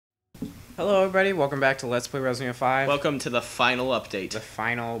Hello, everybody. Welcome back to Let's Play Resident Evil 5. Welcome to the final update. The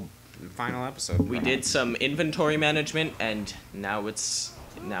final episode. We did some inventory management, and now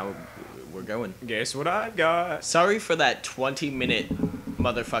we're going. Guess what I've got? Sorry for that 20-minute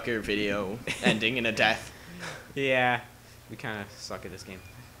motherfucker video ending in a death. Yeah, we kind of suck at this game.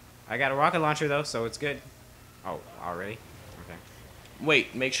 I got a rocket launcher though, so it's good. Oh, already? Okay.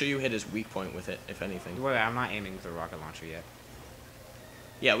 Wait, make sure you hit his weak point with it, if anything. Well, I'm not aiming with the rocket launcher yet.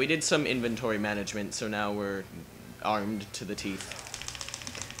 Yeah, we did some inventory management, so now we're armed to the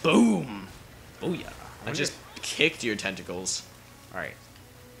teeth. Boom! Oh yeah. I just kicked your tentacles. Alright.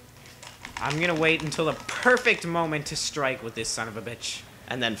 I'm gonna wait until the perfect moment to strike with this son of a bitch.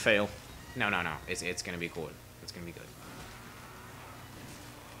 And then fail. No. It's gonna be cool. It's gonna be good.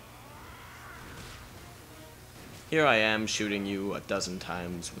 Here I am shooting you a dozen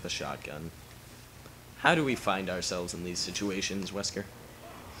times with a shotgun. How do we find ourselves in these situations, Wesker?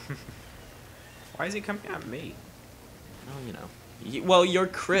 Why is he coming at me? Oh, you know. Well, you're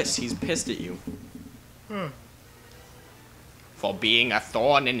Chris. He's pissed at you. For being a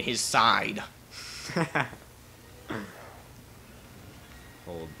thorn in his side. Hold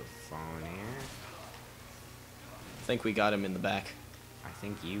the phone here. I think we got him in the back. I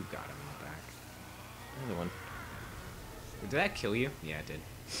think you got him in the back. Another one. Did that kill you? Yeah, it did.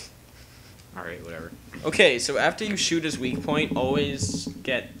 Alright, whatever. Okay, so after you shoot his weak point, always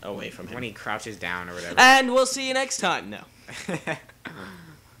get away from him. When he crouches down or whatever. And we'll see you next time. No.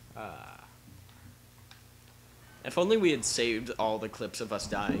 If only we had saved all the clips of us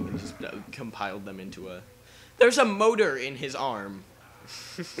dying and just compiled them into a... There's a motor in his arm.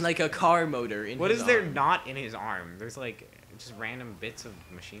 Like a car motor in his arm. What is there not in his arm? There's like just random bits of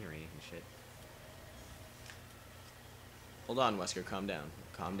machinery and shit. Hold on, Wesker. Calm down.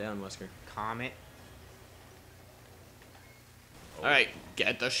 Calm down, Wesker. Calm it. Oh. Alright,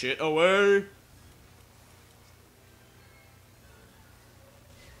 get the shit away.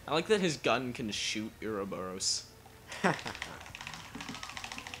 I like that his gun can shoot uroboros. Did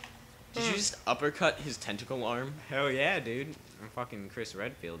you just uppercut his tentacle arm? Hell yeah, dude. I'm fucking Chris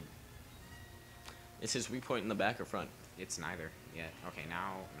Redfield. Is his weak point in the back or front? It's neither yet. Okay,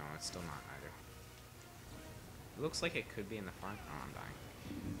 now, no, it's still not either. It looks like it could be in the front. Oh, I'm dying.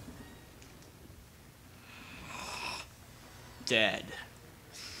 Dead.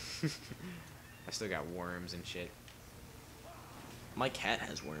 I still got worms and shit. My cat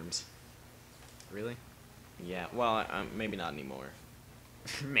has worms. Really? Yeah, well, maybe not anymore.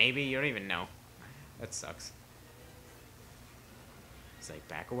 Maybe, you don't even know. That sucks. It's like,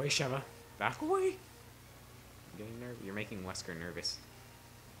 back away, Sheva. Back away. I'm getting nervous. You're making Wesker nervous.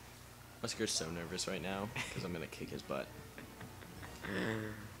 Wesker's so nervous right now because I'm gonna kick his butt.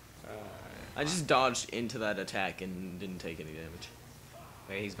 I just dodged into that attack and didn't take any damage.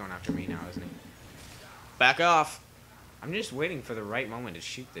 Hey, he's going after me now, isn't he? Back off! I'm just waiting for the right moment to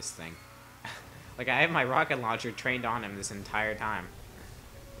shoot this thing. Like, I have my rocket launcher trained on him this entire time.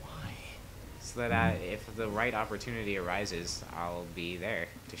 Why? So that if the right opportunity arises, I'll be there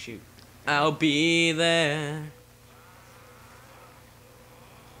to shoot. I'll be there.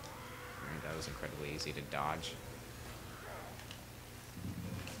 Alright, that was incredibly easy to dodge.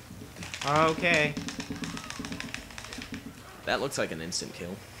 Okay. That looks like an instant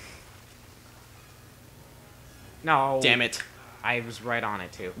kill. No. Damn it. I was right on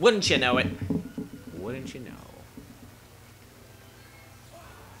it, too. Wouldn't you know it? Wouldn't you know?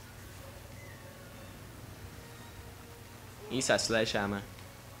 He's a sledgehammer.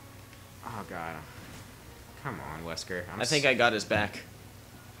 Oh, God. Come on, Wesker. I think I got his back.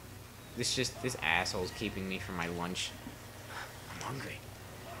 This asshole's keeping me from my lunch. I'm hungry.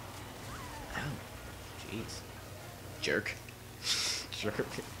 Ow. Jeez. Jerk. Jerk.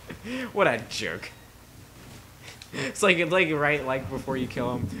 What a jerk. It's like right before you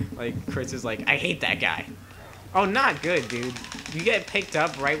kill him, like Chris is like, I hate that guy. Oh, not good, dude. You get picked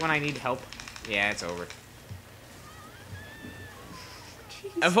up right when I need help. Yeah, it's over.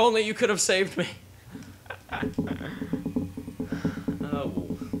 Jeez. If only you could have saved me. Oh,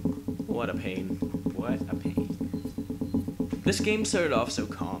 what a pain. What a pain. This game started off so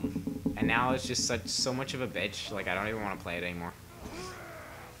calm. And now it's just so much of a bitch. Like, I don't even want to play it anymore.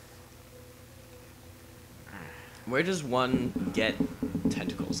 Where does one get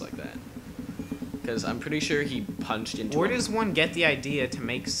tentacles like that? Because I'm pretty sure he punched into Where him. does one get the idea to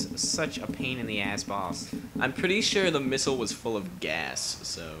make such a pain in the ass boss? I'm pretty sure the missile was full of gas,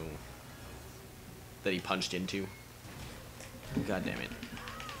 so... that he punched into. God damn it.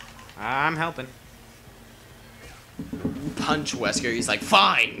 I'm helping. Punch Wesker, he's like,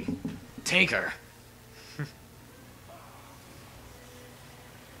 fine! Take her!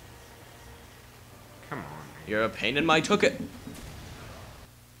 You're a pain in my took-it.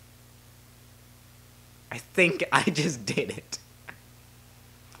 I think I just did it.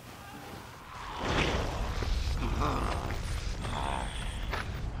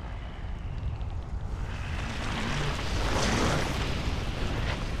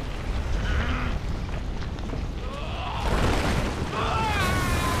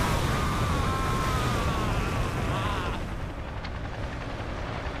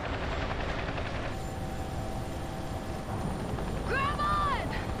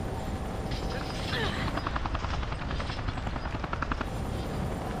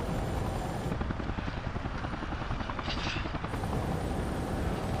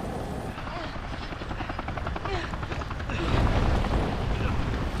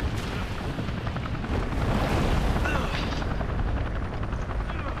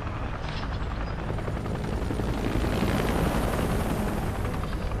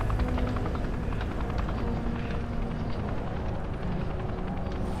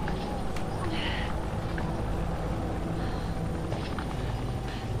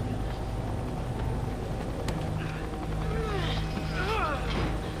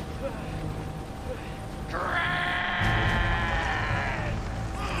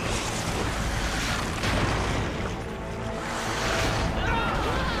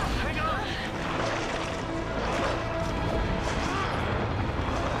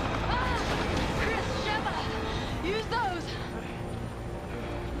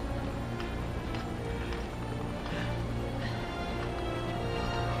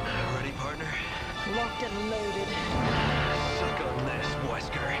 Locked and loaded. Suck on this,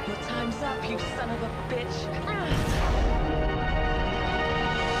 wesker. Your time's up, you son of a bitch.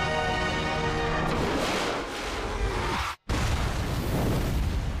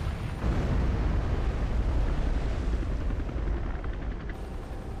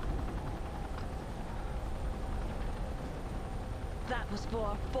 That was for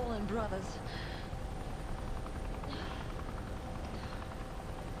our fallen brothers.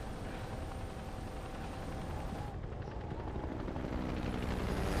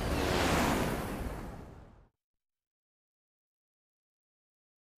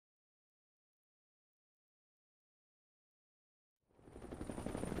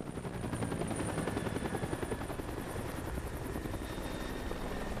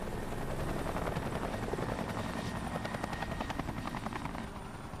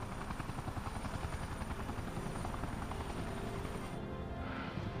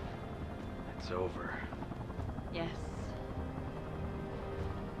 It's over. Yes.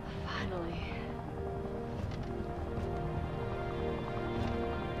 Finally.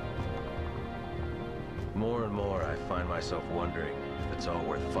 More and more, I find myself wondering if it's all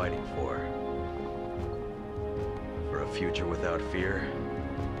worth fighting for. For a future without fear?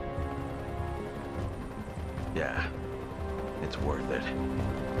 Yeah, it's worth it.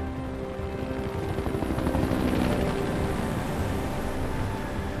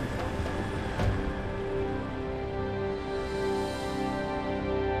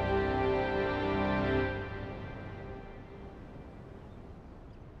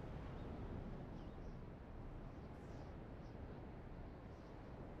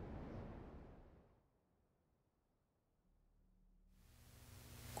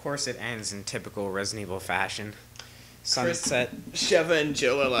 Of course, it ends in typical Resident Evil fashion. Sunset. Sheva and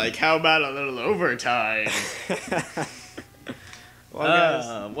Jill are like, how about a little overtime?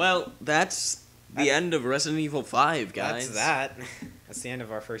 Well, guys, well, that's the end of Resident Evil 5, guys. that's that. That's the end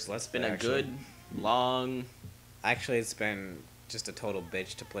of our first Let's Play. Been a actually. good, long... Actually, it's been just a total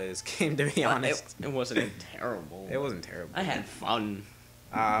bitch to play this game, to be honest. It wasn't terrible. It wasn't terrible. I had fun.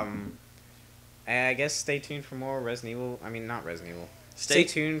 And I guess stay tuned for more Resident Evil. I mean, not Resident Evil. Stay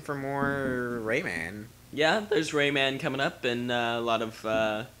tuned for more Rayman. Yeah, there's Rayman coming up, and a lot of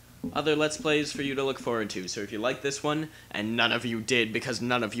other Let's Plays for you to look forward to. So if you like this one, and none of you did because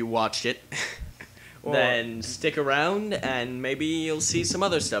none of you watched it, then stick around, and maybe you'll see some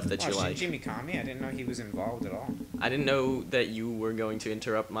other stuff that you like. Shinji Mikami? I didn't know he was involved at all. I didn't know that you were going to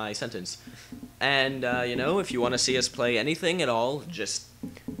interrupt my sentence. And, you know, if you want to see us play anything at all, just,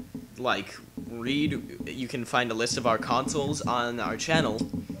 like, you can find a list of our consoles on our channel.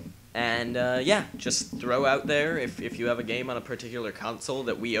 And, yeah, just throw out there, if you have a game on a particular console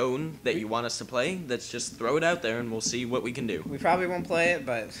that we own that you want us to play, let's just throw it out there and we'll see what we can do. We probably won't play it,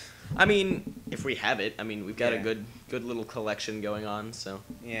 but... I mean, if we have it, I mean, we've got Yeah. a good little collection going on, so...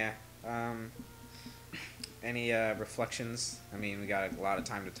 Yeah. Any reflections? I mean, we got a lot of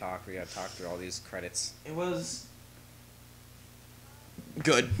time to talk. We got to talk through all these credits. It was...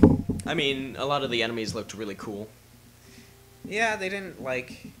 good. I mean, a lot of the enemies looked really cool. Yeah, they didn't,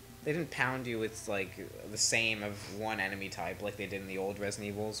 like... They didn't pound you with like the same of one enemy type like they did in the old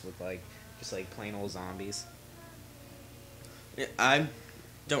Resident Evils with like just like plain old zombies. Yeah, I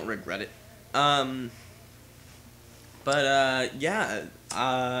don't regret it. Yeah.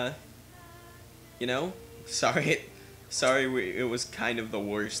 You know, sorry, it was kind of the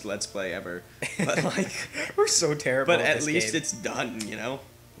worst Let's Play ever. But like, We're so terrible. but at at this least game. it's done. You know.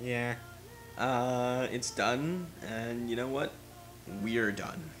 Yeah. It's done, and you know what? We're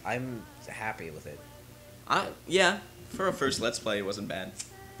done. I'm happy with it. Yeah, for a first Let's Play, it wasn't bad.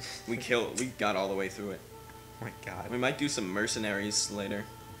 We got all the way through it. Oh my god. We might do some mercenaries later.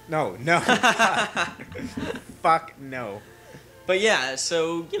 No. Fuck no. But yeah,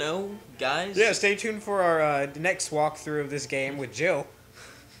 so, you know, guys. Yeah, stay tuned for our next walkthrough of this game with Jill.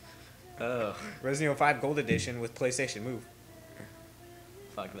 Oh, Resident Evil 5 Gold Edition with PlayStation Move.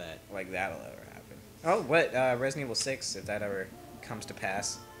 fuck that. Like that'll ever happen. Oh, what? Resident Evil 6, if that ever comes to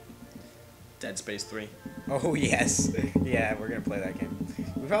pass. Dead Space 3. Oh, yes. Yeah, we're gonna play that game.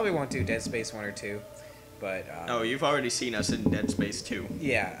 We probably won't do Dead Space 1 or 2, but... Oh, you've already seen us in Dead Space 2.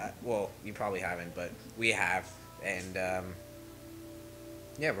 Yeah, well, you probably haven't, but we have. And,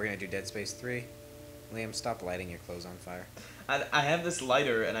 yeah, we're gonna do Dead Space 3. Liam, stop lighting your clothes on fire. I have this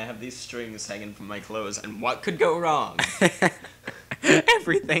lighter, and I have these strings hanging from my clothes, and what could go wrong?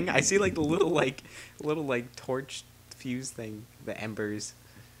 Everything. I see, like, the little torch fuse thing. The embers.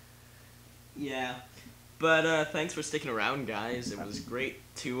 Yeah. But thanks for sticking around, guys. It was great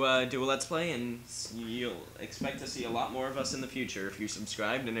to do a Let's Play, and you'll expect to see a lot more of us in the future if you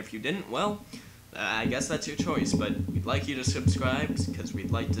subscribed, and if you didn't, well, I guess that's your choice, but we'd like you to subscribe, because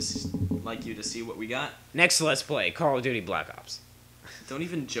we'd like you to see what we got. Next Let's Play, Call of Duty Black Ops. Don't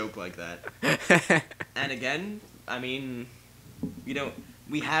even joke like that. And again, I mean,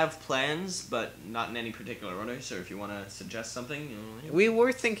 we have plans, but not in any particular order, so if you want to suggest something, you know. We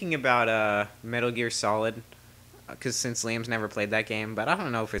were thinking about Metal Gear Solid, because since Liam's never played that game, but I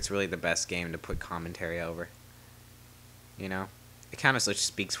don't know if it's really the best game to put commentary over. You know? It kind of just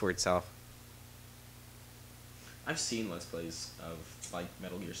speaks for itself. I've seen Let's Plays of, like,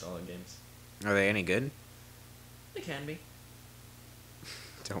 Metal Gear Solid games. Are they any good? They can be.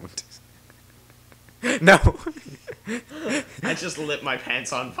 Don't. No! I just lit my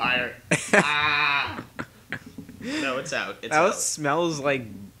pants on fire. Ah! No, it's out. It's That out. smells like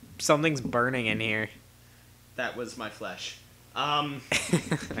something's burning in here. That was my flesh. Oh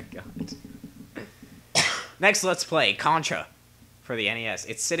my god. Next Let's Play, Contra. For the NES.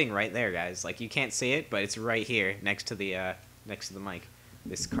 It's sitting right there, guys. Like, you can't see it, but it's right here, next to the mic.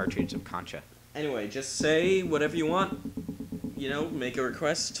 This cartridge of Contra. Anyway, just say whatever you want. You know, make a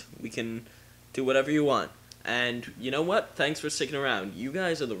request. We can do whatever you want. And you know what? Thanks for sticking around. You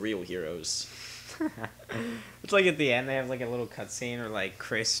guys are the real heroes. It's like at the end, they have like a little cutscene where like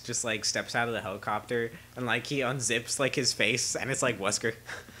Chris just like steps out of the helicopter and like he unzips like his face and it's like Wesker.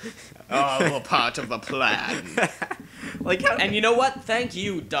 All a part of the plan. Like how... And you know what? Thank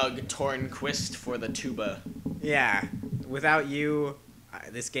you, Doug Tornquist, for the tuba. Yeah. Without you,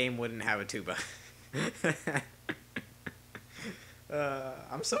 this game wouldn't have a tuba.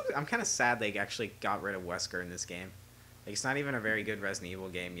 I'm kind of sad they actually got rid of Wesker in this game. Like, it's not even a very good Resident Evil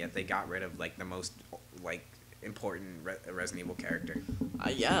game, yet they got rid of like the most like important Resident Evil character.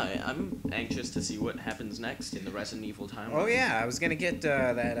 Yeah, I'm anxious to see what happens next in the Resident Evil timeline. Oh yeah, I was gonna get that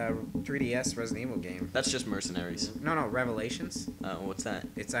 3DS Resident Evil game. That's just Mercenaries. No, Revelations. Oh, what's that?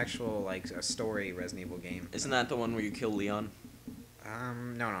 It's actual like a story Resident Evil game. Isn't that the one where you kill Leon?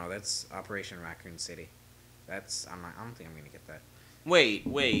 No, that's Operation Raccoon City. I don't think I'm gonna get that. Wait.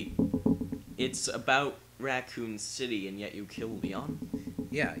 It's about Raccoon City, and yet you kill Leon?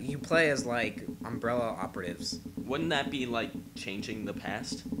 Yeah, you play as like Umbrella operatives. Wouldn't that be like changing the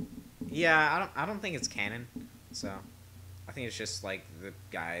past? Yeah, I don't think it's canon. So, I think it's just like the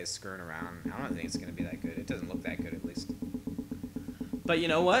guys screwing around. I don't think it's gonna be that good. It doesn't look that good, at least. But you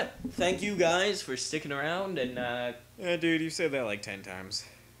know what? Thank you guys for sticking around, and Yeah, dude, you said that like 10 times.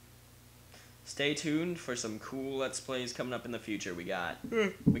 stay tuned for some cool Let's Plays coming up in the future. We got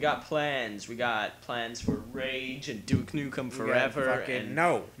plans. We got plans for Rage and Duke Nukem Forever and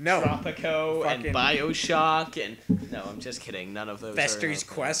no, Tropico fucking and BioShock and no, I'm just kidding. None of those. Fester's are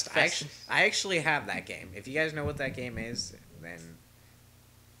Quest. I actually have that game. If you guys know what that game is, then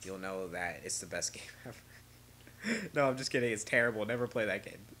you'll know that it's the best game ever. No, I'm just kidding. It's terrible. Never play that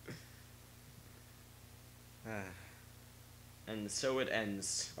game. And so it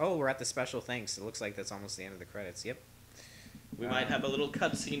ends. Oh, we're at the special thanks. It looks like that's almost the end of the credits. Yep. We might have a little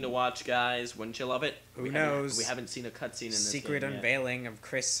cutscene to watch, guys. Wouldn't you love it? Who knows? We haven't seen a cutscene in this Secret game unveiling of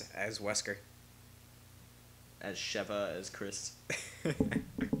Chris as Wesker. yet. As Sheva, as Chris.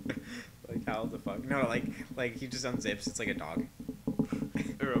 hell the fuck? No, like he just unzips. It's like a dog.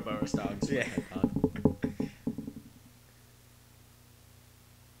 Uroboros dogs. Yeah. Dog.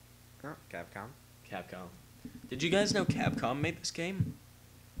 Oh, Capcom. Capcom. Did you guys know Capcom made this game?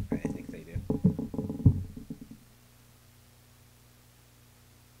 I think they do.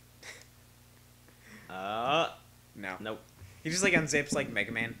 No. Nope. He just like unzips like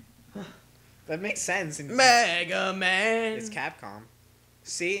Mega Man. That makes sense. And Mega Man. It's Capcom.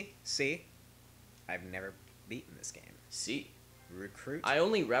 See? I've never beaten this game. See, Recruit. I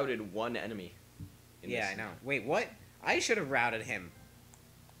only routed one enemy. Yeah, I know. Wait, what? I should have routed him.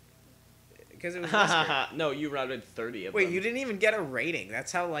 Because it was wesker. No, you routed 30 of Wait, them. you didn't even get a rating.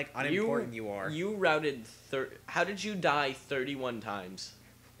 That's how like unimportant you are. You routed 30. How did you die 31 times?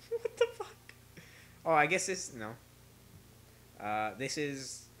 What the fuck? Oh, I guess this no. This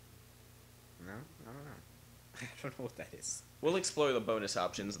is. No, I don't know. I don't know what that is. We'll explore the bonus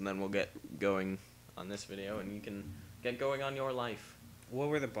options and then we'll get going on this video and you can get going on your life. What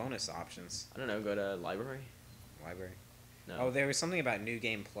were the bonus options? I don't know, go to library? Library. No. Oh, there was something about New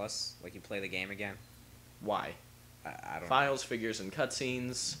Game Plus, like you play the game again. Why? I don't know. Files, figures, and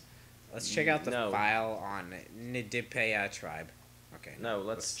cutscenes. Let's check out the No. file on Ndipeya tribe. Okay. No,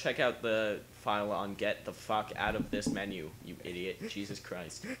 let's check out the file on get the fuck out of this menu, you idiot. Jesus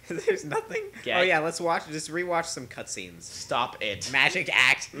Christ. There's nothing. Get- Oh yeah, let's just rewatch some cutscenes. Stop it. Magic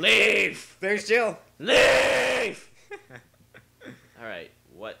act. Leave! There's Jill. Leave! Alright,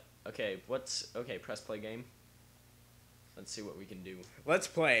 what? Okay, press play game. Let's see what we can do. Let's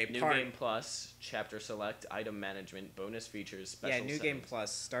play. New game plus, chapter select, item management, bonus features, special Yeah, new settings. game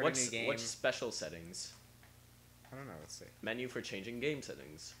plus. Start a new game. What's special settings? I don't know. Let's see. Menu for changing game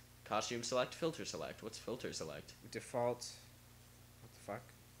settings. Costume select, filter select. What's filter select? Default. What the fuck?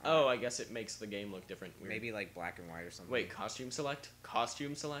 Oh, I guess it makes the game look different. Weird. Maybe like black and white or something. Wait, costume select?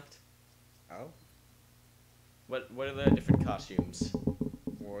 Costume select? Oh. What are the different costumes?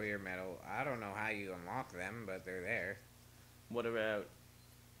 Warrior medal. I don't know how you unlock them, but they're there. What about...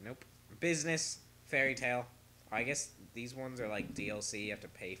 Nope. Business. Fairy tale. I guess these ones are like DLC you have to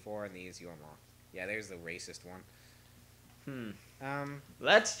pay for, and these you unlock. Yeah, there's the racist one.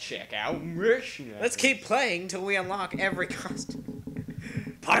 Let's check out mercenaries. Let's keep playing till we unlock every costume.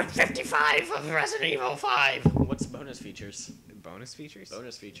 Part 55 of Resident Evil 5. What's bonus features? Bonus features?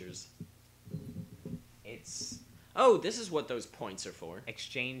 Bonus features. It's Oh, this is what those points are for.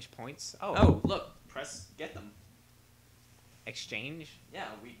 exchange points. Oh. Oh, look. Get them. Exchange? Yeah,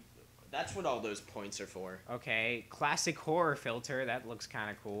 that's what all those points are for. Okay. Classic horror filter. That looks kind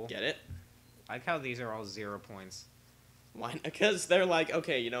of cool. Get it? I like how these are all 0 points. Why? Because they're like,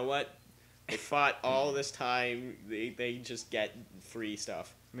 okay, you know what? They fought all this time. They just get free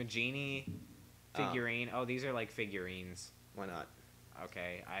stuff. Magini figurine. Oh, these are like figurines. Why not?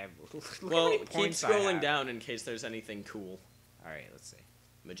 Okay, I have. Look how Well, many keep points I scrolling have. down in case there's anything cool. All right, let's see.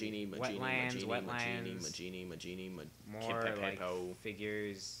 Magini, Wetlands. More like Kipepo.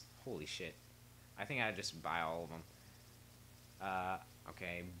 figures. Holy shit! I think I'd just buy all of them.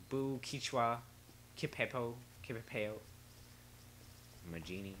 Okay. Boo, Kichwa, Kipepeo,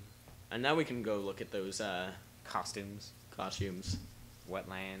 Magini, And now we can go look at those costumes, costumes.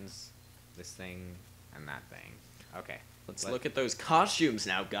 wetlands, this thing, and that thing. Okay. Let's look at those costumes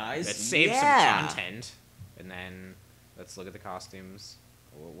now, guys. Let's save Yeah! some content, and then let's look at the costumes.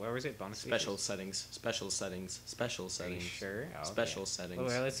 Where was it? Bonus Special features? settings. Special settings. Special Are you settings. sure? Oh, okay. Special settings. Oh,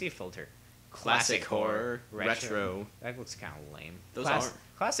 well, let's see filter. Classic horror, retro. That looks kind of lame. Those aren't.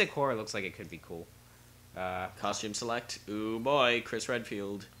 Classic horror looks like it could be cool. Costume select. Ooh boy, Chris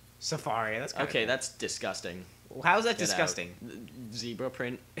Redfield. Safari. That's kind of Okay, cool. that's disgusting. How's that Get disgusting? out. Zebra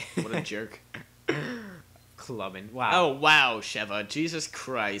print. What a jerk. Clubbing. Wow. Oh wow, Sheva. Jesus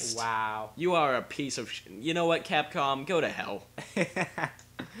Christ. Wow. You are a piece of. You know what, Capcom? Go to hell.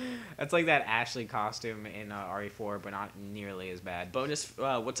 That's like that Ashley costume in RE4, but not nearly as bad. Bonus.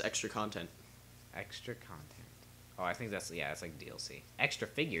 What's extra content? Extra content. Oh, I think that's it's like DLC. Extra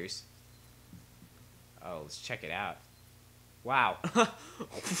figures. Oh, let's check it out. Wow.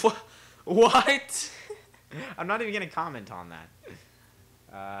 What? I'm not even gonna comment on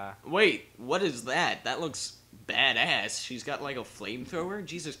that. Wait, what is that? That looks badass. She's got like a flamethrower?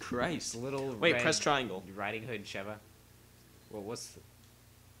 Jesus Christ. Little Wait, red press triangle. Riding Hood Sheva. Well, what's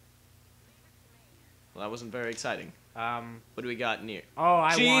Well, that wasn't very exciting. What do we got near? Oh, I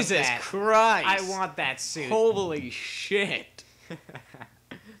want Jesus that. Christ! I want that suit. Holy shit!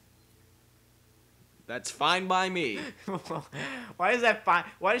 That's fine by me. Why is that fine?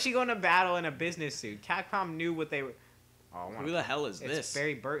 Why did she go into battle in a business suit? Capcom knew what they were. Oh, I Who the hell is it's this?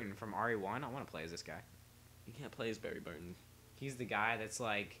 Barry Burton from RE1. I want to play as this guy. You can't play as Barry Burton. He's the guy that's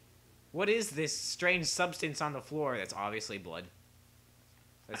like What is this strange substance on the floor? That's obviously blood.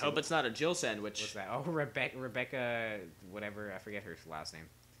 I hope it's not a Jill sandwich. What's that? Oh, Rebecca, whatever. I forget her last name.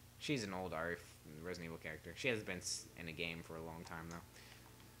 She's an old Resident Evil character. She hasn't been in a game for a long time, though.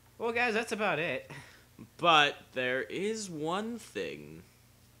 Well, guys, that's about it. But there is one thing.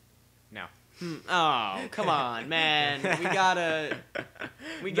 No. Oh, come on, man.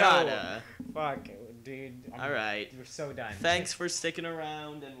 We gotta. Fuck, dude. All right. We're so done. Thanks for sticking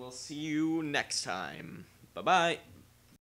around, and we'll see you next time. Bye-bye.